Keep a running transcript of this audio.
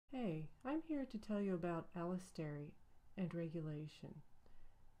Hey, I'm here to tell you about allostery and regulation.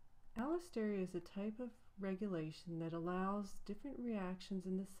 Allostery is a type of regulation that allows different reactions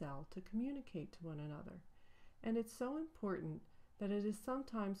in the cell to communicate to one another. And it's so important that it is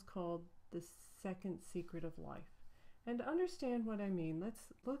sometimes called the second secret of life. And to understand what I mean,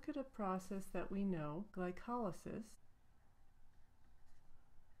 let's look at a process that we know, glycolysis.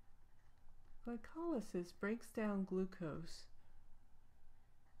 Glycolysis breaks down glucose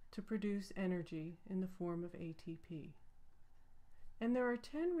to produce energy in the form of ATP. And there are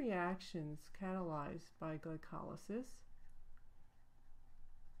 10 reactions catalyzed by glycolysis,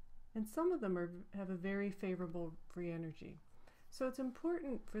 and some of them have a very favorable free energy. So it's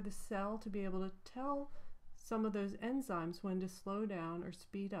important for the cell to be able to tell some of those enzymes when to slow down or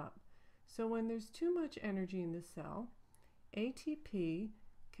speed up. So when there's too much energy in the cell, ATP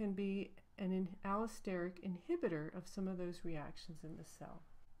can be an allosteric inhibitor of some of those reactions in the cell.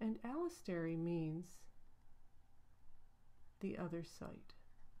 And allostery means the other site.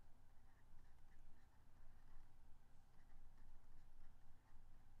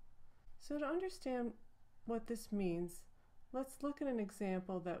 So to understand what this means, let's look at an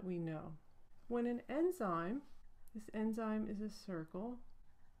example that we know. When an enzyme, this enzyme is a circle,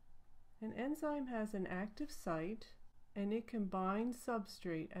 an enzyme has an active site and it can bind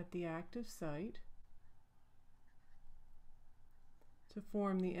substrate at the active site to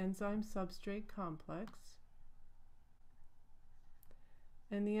form the enzyme substrate complex,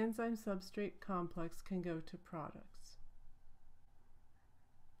 and the enzyme substrate complex can go to products.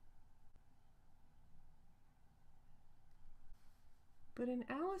 But in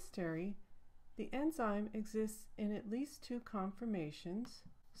allostery, the enzyme exists in at least two conformations.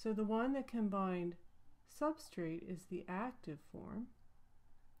 So the one that can bind substrate is the active form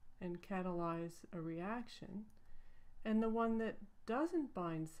and catalyze a reaction, and the one that doesn't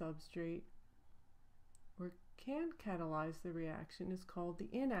bind substrate or can't catalyze the reaction is called the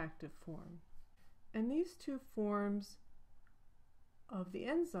inactive form. And these two forms of the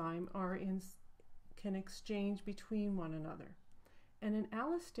enzyme can exchange between one another. And an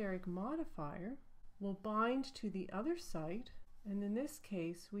allosteric modifier will bind to the other site, and in this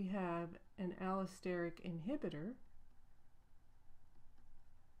case we have an allosteric inhibitor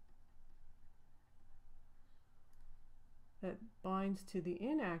that binds to the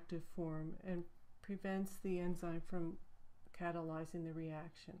inactive form and prevents the enzyme from catalyzing the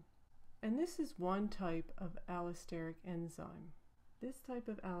reaction. And this is one type of allosteric enzyme. This type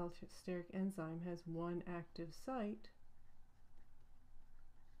of allosteric enzyme has one active site,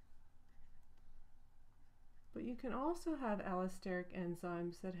 but you can also have allosteric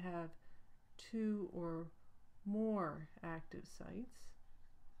enzymes that have two or more active sites.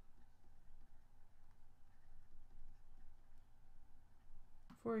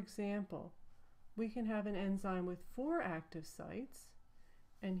 For example, we can have an enzyme with 4 active sites,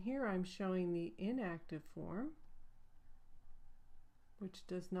 and here I'm showing the inactive form, which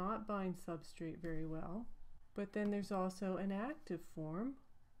does not bind substrate very well. But then there's also an active form,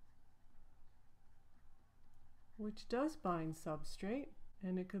 which does bind substrate,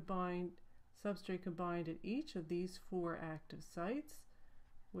 and substrate could bind at each of these 4 active sites,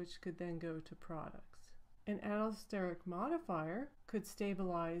 which could then go to products. An allosteric modifier could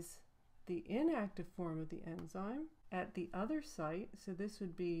stabilize the inactive form of the enzyme at the other site, so this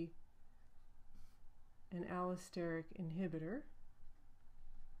would be an allosteric inhibitor,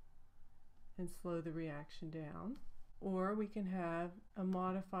 and slow the reaction down. Or we can have a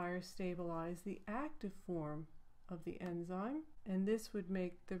modifier stabilize the active form of the enzyme, and this would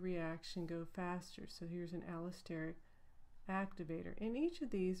make the reaction go faster. So here's an allosteric activator, and each of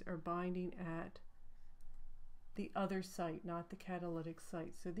these are binding at the other site, not the catalytic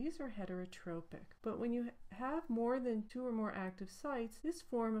site. So these are heterotropic. But when you have more than 2 or more active sites, this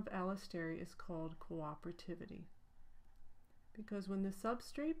form of allostery is called cooperativity. Because when the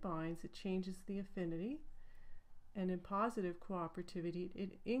substrate binds, it changes the affinity, and in positive cooperativity,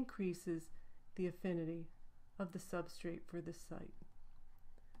 it increases the affinity of the substrate for the site.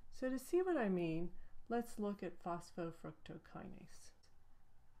 So to see what I mean, let's look at phosphofructokinase.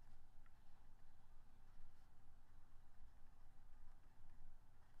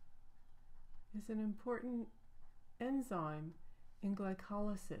 Is an important enzyme in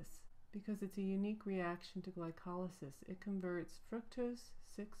glycolysis because it's a unique reaction to glycolysis. It converts fructose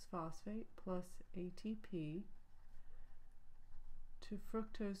 6-phosphate plus ATP to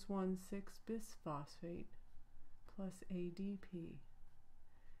fructose 1,6-bisphosphate plus ADP.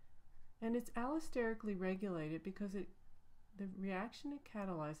 And it's allosterically regulated because the reaction it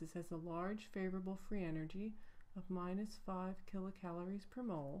catalyzes has a large favorable free energy, of -5 kilocalories per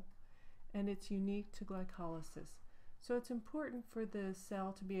mole, and it's unique to glycolysis. So it's important for the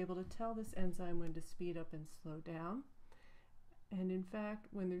cell to be able to tell this enzyme when to speed up and slow down. And in fact,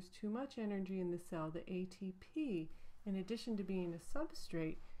 when there's too much energy in the cell, the ATP, in addition to being a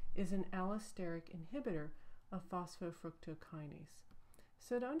substrate, is an allosteric inhibitor of phosphofructokinase.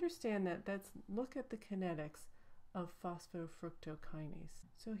 So to understand that, let's look at the kinetics of phosphofructokinase.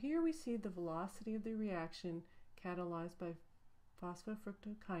 So here we see the velocity of the reaction catalyzed by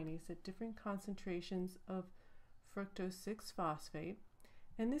phosphofructokinase at different concentrations of fructose 6-phosphate,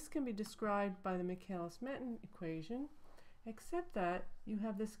 and this can be described by the Michaelis-Menten equation, except that you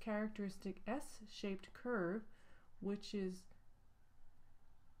have this characteristic S-shaped curve, which is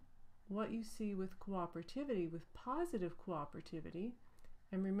what you see with cooperativity, with positive cooperativity.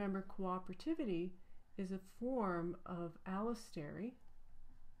 And remember, cooperativity is a form of allostery,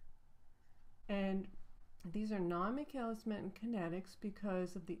 and these are non-Michaelis-Menten kinetics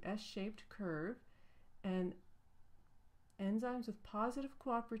because of the S-shaped curve, and enzymes with positive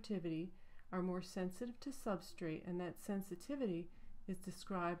cooperativity are more sensitive to substrate, and that sensitivity is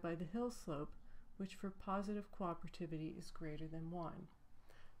described by the Hill slope, which for positive cooperativity is greater than 1.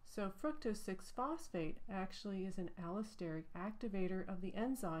 So fructose 6-phosphate actually is an allosteric activator of the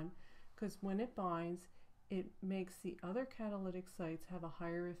enzyme, because when it binds, it makes the other catalytic sites have a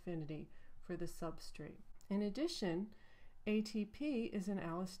higher affinity for the substrate. In addition, ATP is an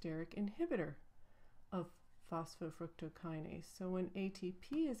allosteric inhibitor of phosphofructokinase. So when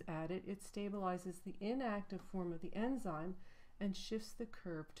ATP is added, it stabilizes the inactive form of the enzyme and shifts the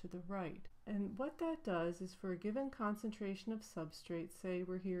curve to the right. And what that does is, for a given concentration of substrate, say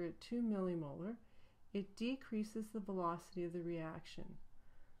we're here at 2 millimolar, it decreases the velocity of the reaction.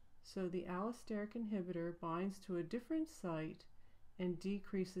 So the allosteric inhibitor binds to a different site and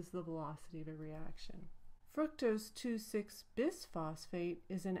decreases the velocity of a reaction. Fructose 2,6-bisphosphate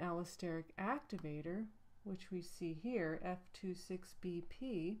is an allosteric activator, which we see here,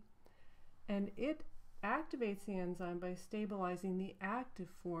 F26BP, and it activates the enzyme by stabilizing the active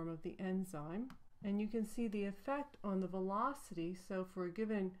form of the enzyme. And you can see the effect on the velocity. So for a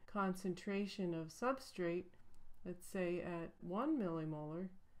given concentration of substrate, let's say at 1 millimolar,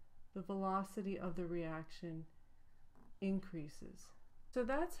 the velocity of the reaction increases. So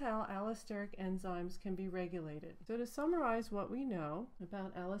that's how allosteric enzymes can be regulated. So to summarize what we know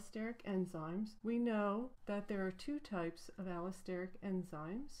about allosteric enzymes, we know that there are two types of allosteric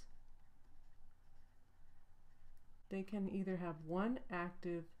enzymes. They can either have one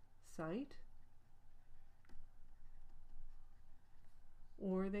active site,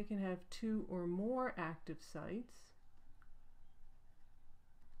 or they can have two or more active sites.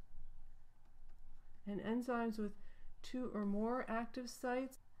 And enzymes with two or more active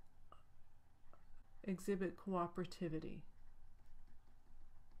sites exhibit cooperativity.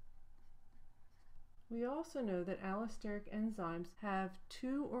 We also know that allosteric enzymes have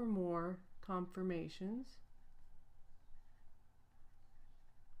two or more conformations,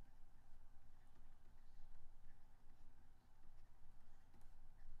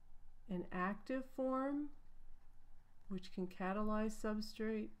 an active form, which can catalyze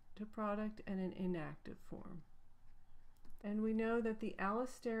substrate to product, and an inactive form. And we know that the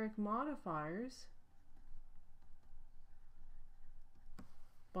allosteric modifiers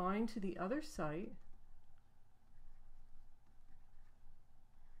bind to the other site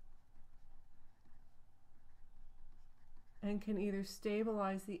and can either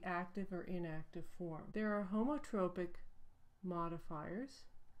stabilize the active or inactive form. There are homotropic modifiers,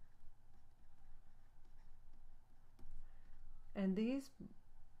 and these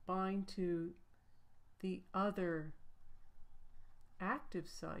bind to the other active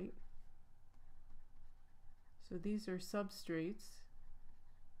site. So these are substrates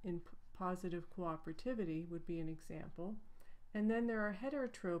in positive cooperativity would be an example. And then there are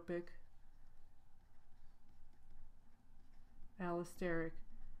heterotropic allosteric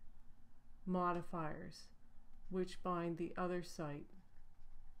modifiers, which bind the other site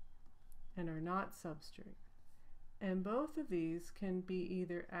and are not substrate. And both of these can be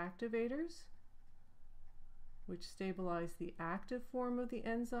either activators, which stabilize the active form of the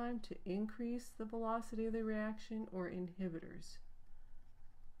enzyme to increase the velocity of the reaction, or inhibitors,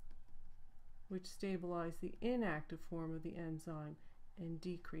 which stabilize the inactive form of the enzyme and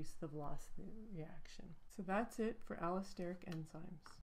decrease the velocity of the reaction. So that's it for allosteric enzymes.